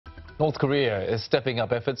North Korea is stepping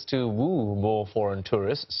up efforts to woo more foreign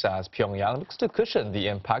tourists as Pyongyang looks to cushion the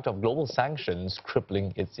impact of global sanctions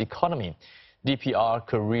crippling its economy. DPR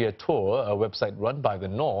Korea Tour, a website run by the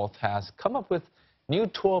North, has come up with new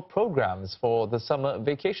tour programs for the summer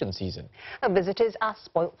vacation season. Visitors are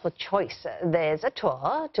spoilt for choice. There's a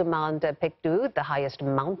tour to Mount Paektu, the highest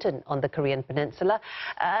mountain on the Korean peninsula.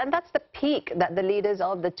 And that's the peak that the leaders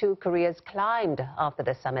of the two Koreas climbed after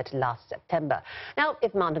the summit last September. Now,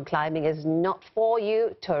 if mountain climbing is not for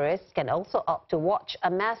you, tourists can also opt to watch a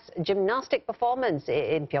mass gymnastic performance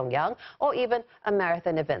in Pyongyang or even a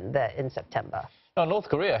marathon event there in September. Now, North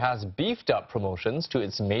Korea has beefed up promotions to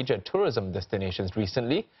its major tourism destinations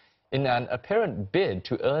recently in an apparent bid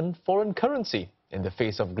to earn foreign currency in the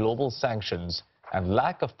face of global sanctions and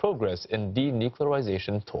lack of progress in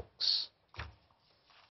denuclearization talks.